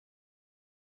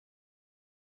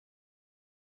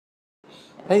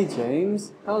Hey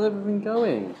James, how's everything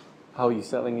going? How are you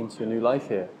settling into your new life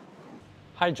here?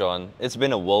 Hi John, it's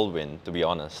been a whirlwind to be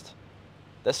honest.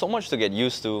 There's so much to get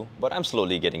used to, but I'm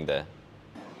slowly getting there.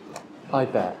 I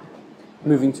bet.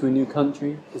 Moving to a new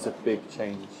country is a big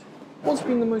change. What's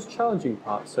been the most challenging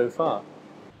part so far?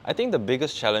 I think the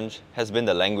biggest challenge has been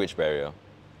the language barrier.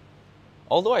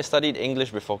 Although I studied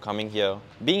English before coming here,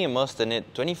 being immersed in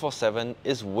it 24/7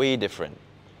 is way different.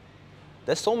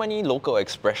 There's so many local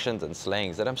expressions and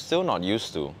slangs that I'm still not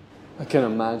used to. I can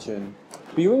imagine.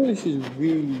 But your English is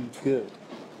really good.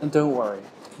 And don't worry,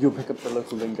 you'll pick up the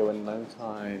local lingo in no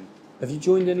time. Have you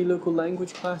joined any local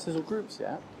language classes or groups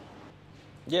yet?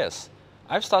 Yes,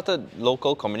 I've started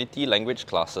local community language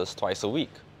classes twice a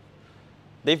week.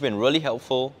 They've been really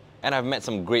helpful, and I've met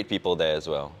some great people there as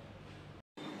well.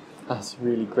 That's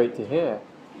really great to hear.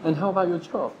 And how about your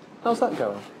job? How's that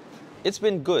going? It's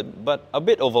been good, but a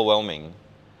bit overwhelming.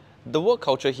 The work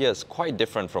culture here is quite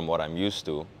different from what I'm used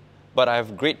to, but I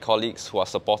have great colleagues who are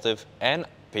supportive and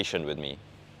patient with me.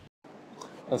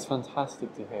 That's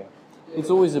fantastic to hear.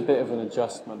 It's always a bit of an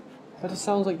adjustment, but it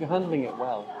sounds like you're handling it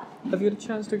well. Have you had a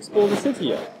chance to explore the city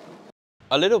yet?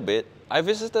 A little bit. I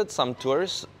visited some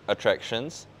tourist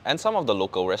attractions and some of the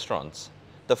local restaurants.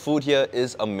 The food here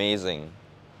is amazing.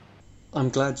 I'm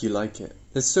glad you like it.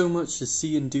 There's so much to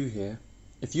see and do here.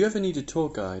 If you ever need a tour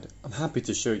guide, I'm happy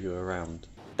to show you around.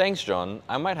 Thanks, John.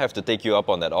 I might have to take you up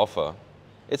on that offer.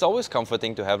 It's always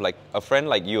comforting to have a friend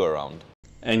like you around.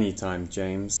 Anytime,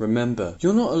 James. Remember,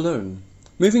 you're not alone.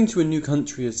 Moving to a new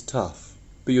country is tough,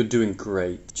 but you're doing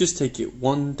great. Just take it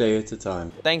one day at a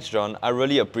time. Thanks, John. I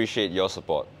really appreciate your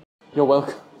support. You're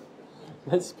welcome.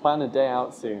 Let's plan a day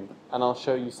out soon, and I'll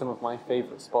show you some of my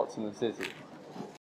favourite spots in the city.